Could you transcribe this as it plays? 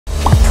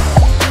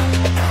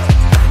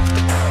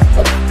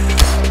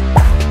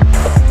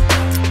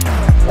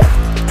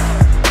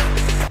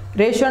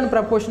Ratio and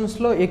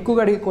ప్రపోర్షన్స్లో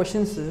ఎక్కువగా అడిగే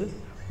questions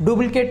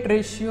duplicate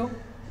ratio,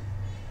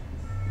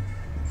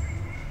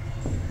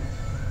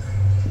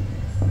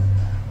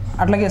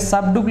 అట్లాగే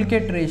sub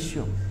duplicate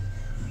ratio,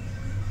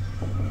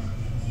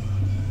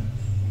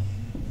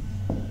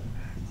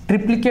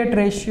 triplicate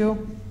ratio,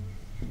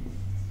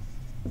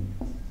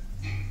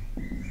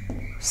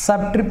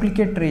 sub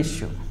triplicate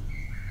ratio.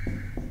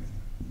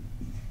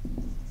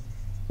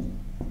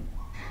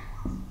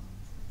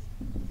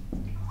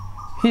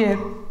 Here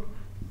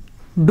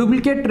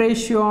duplicate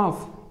ratio of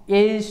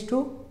A is to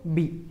B.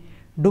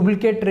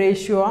 Duplicate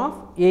ratio of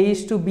A is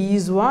to B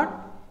is what?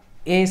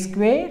 A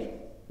square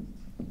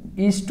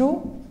is to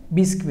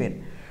B square.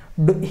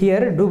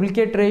 Here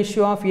duplicate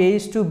ratio of A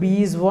is to B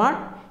is what?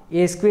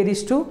 A square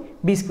is to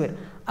B square.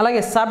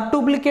 అలాగే sub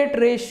duplicate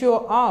ratio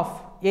of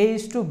A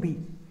is to B.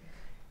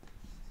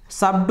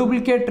 Sub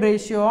duplicate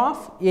ratio of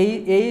A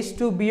is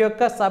to B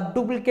యొక్క sub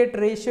duplicate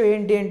ratio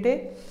ఏంటి అంటే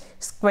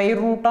square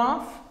root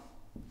of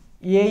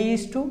A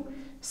is to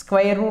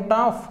square root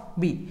of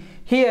B.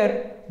 Here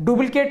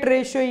duplicate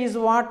ratio is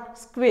what?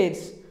 Squares.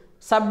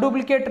 Sub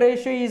duplicate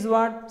ratio is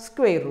what?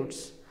 Square roots.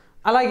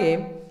 అలాగే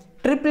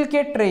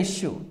triplicate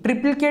ratio.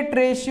 Triplicate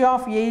ratio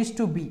of A is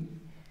to B.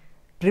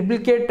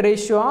 Triplicate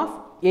ratio of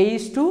A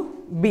is to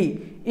B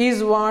is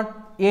what?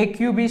 A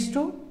cube is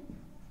to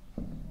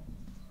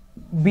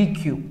B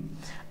cube.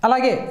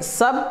 అలాగే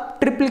sub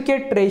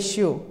triplicate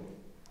ratio.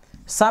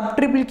 Sub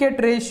triplicate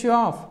ratio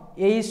of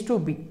A is to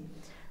B.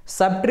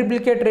 Sub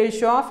triplicate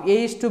ratio of A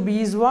is to B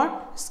is what?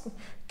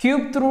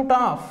 Cubed root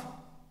of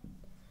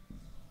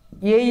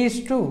A is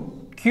to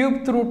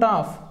cubed root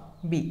of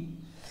B.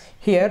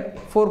 Here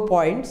 4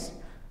 points.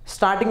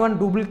 Starting one,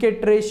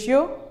 duplicate ratio,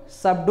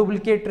 sub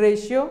duplicate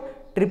ratio,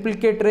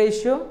 triplicate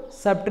ratio,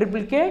 sub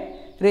triplicate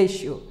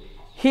ratio.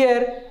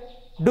 Here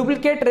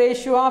duplicate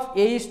ratio of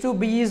A is to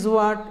B is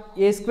what?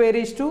 A square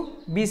is to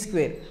B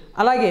square.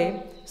 అలాగే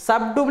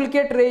sub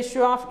duplicate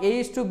ratio of A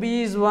is to B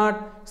is what?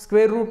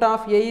 Square root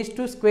of A is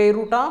to square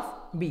root of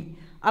B.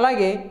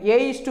 అలాగే A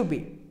is to B.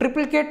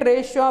 Triplicate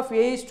ratio of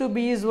A is to B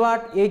is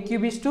what? A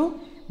cube is to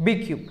B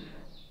cube.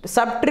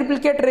 Sub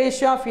triplicate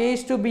ratio of A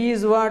is to B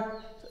is what?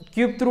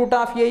 Cube root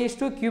of A is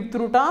to cube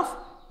root of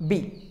B.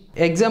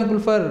 Example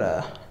for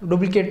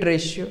duplicate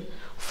ratio.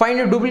 Find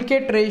a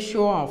duplicate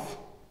ratio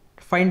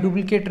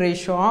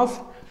of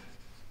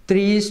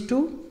 3 is to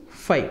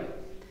 5.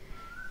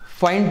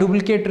 Find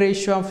duplicate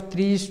ratio of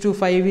 3 is to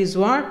 5 is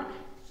what?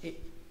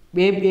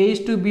 A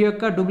is to B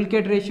యొక్క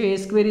duplicate ratio A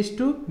square is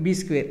to B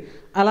square.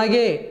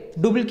 అలాగే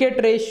duplicate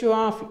ratio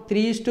of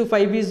 3 is to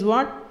 5 is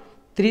what?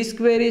 3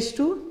 square is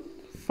to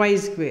 5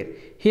 square.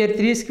 Here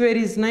 3 square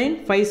is 9,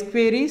 5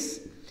 square is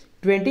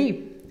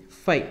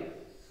 25.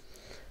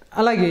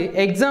 అలాగే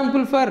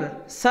example for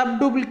sub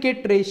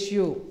duplicate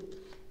ratio.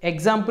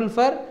 Example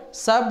for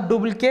sub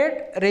duplicate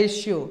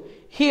ratio.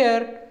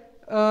 Here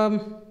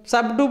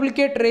sub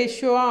duplicate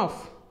ratio of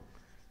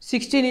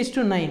 16 is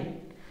to 9.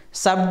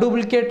 Sub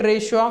duplicate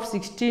ratio of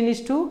 16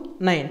 is to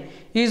 9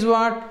 is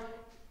what?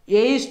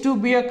 A is to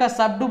B యొక్క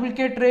sub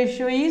duplicate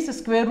ratio is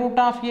square root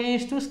of A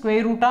is to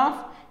square root of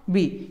B.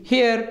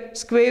 Here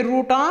square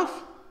root of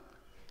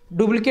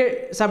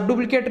sub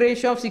duplicate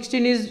ratio of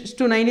 16 is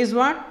to 9 is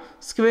what?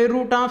 Square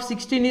root of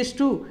 16 is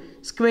to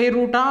square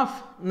root of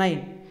 9.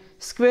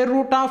 Square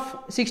root of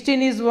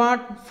 16 is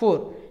what? 4.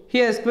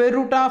 Here square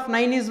root of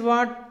 9 is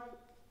what?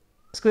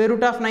 Square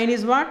root of 9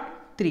 is what?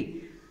 3.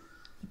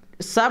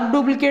 Sub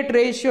duplicate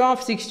ratio of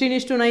 16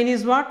 is to 9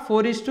 is what?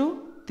 4 is to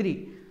 3.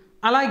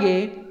 అలాగే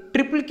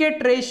triplicate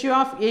ratio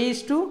of A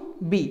is to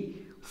B.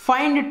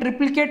 Find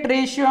triplicate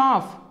ratio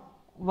of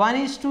 1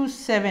 is to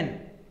 7.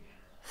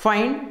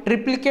 Find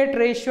triplicate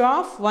ratio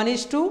of 1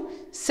 is to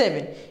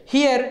 7.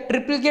 Here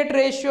triplicate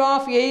ratio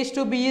of A is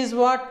to B is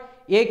what?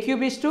 A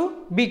cube is to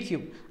B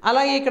cube.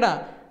 అలాగే ఇక్కడ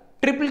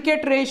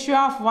triplicate ratio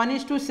of 1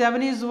 is to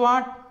 7 is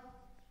what?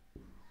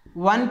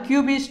 1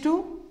 cube is to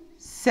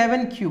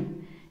 7 cube.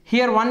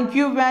 Here 1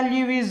 cube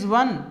value is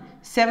 1,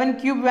 7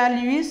 cube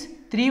value is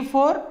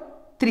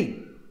 343.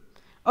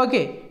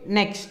 Okay,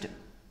 next.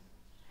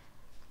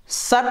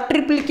 Sub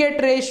triplicate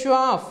ratio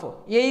of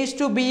A is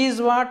to B is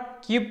what?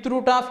 Cube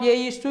root of A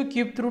is to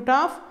cube root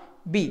of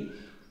B.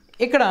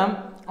 ఇక్కడ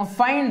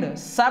find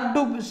sub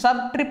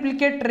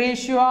triplicate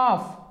ratio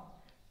of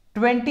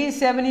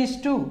 27 is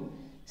to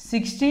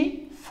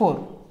 64.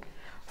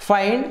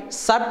 Find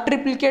sub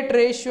triplicate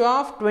ratio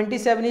of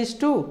 27 is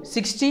to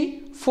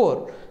 64.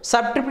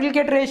 Sub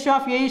triplicate ratio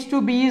of A is to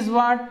B is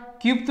what?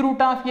 Cube root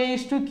of A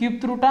is to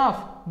cube root of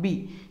B.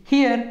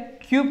 Here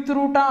cube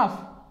root of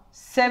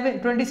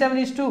 27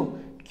 is to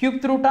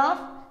cube root of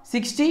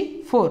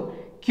 64.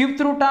 Cube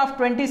root of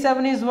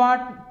 27 is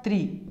what?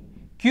 3.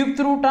 Cube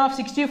root of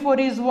 64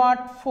 is what?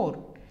 4.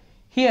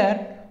 Here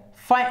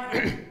find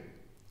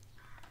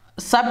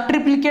sub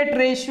triplicate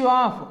ratio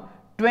of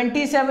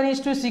 27 is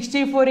to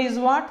 64 is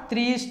what?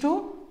 3 is to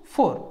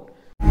 4.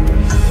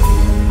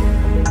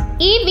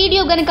 ఈ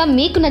video గనుక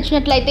మీకు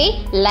నచ్చినట్లయితే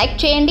like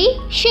చేయండి,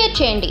 share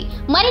చేయండి.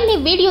 మరిన్ని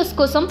videos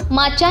కోసం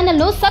మా channel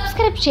ను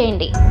సబ్స్క్రైబ్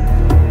చేయండి.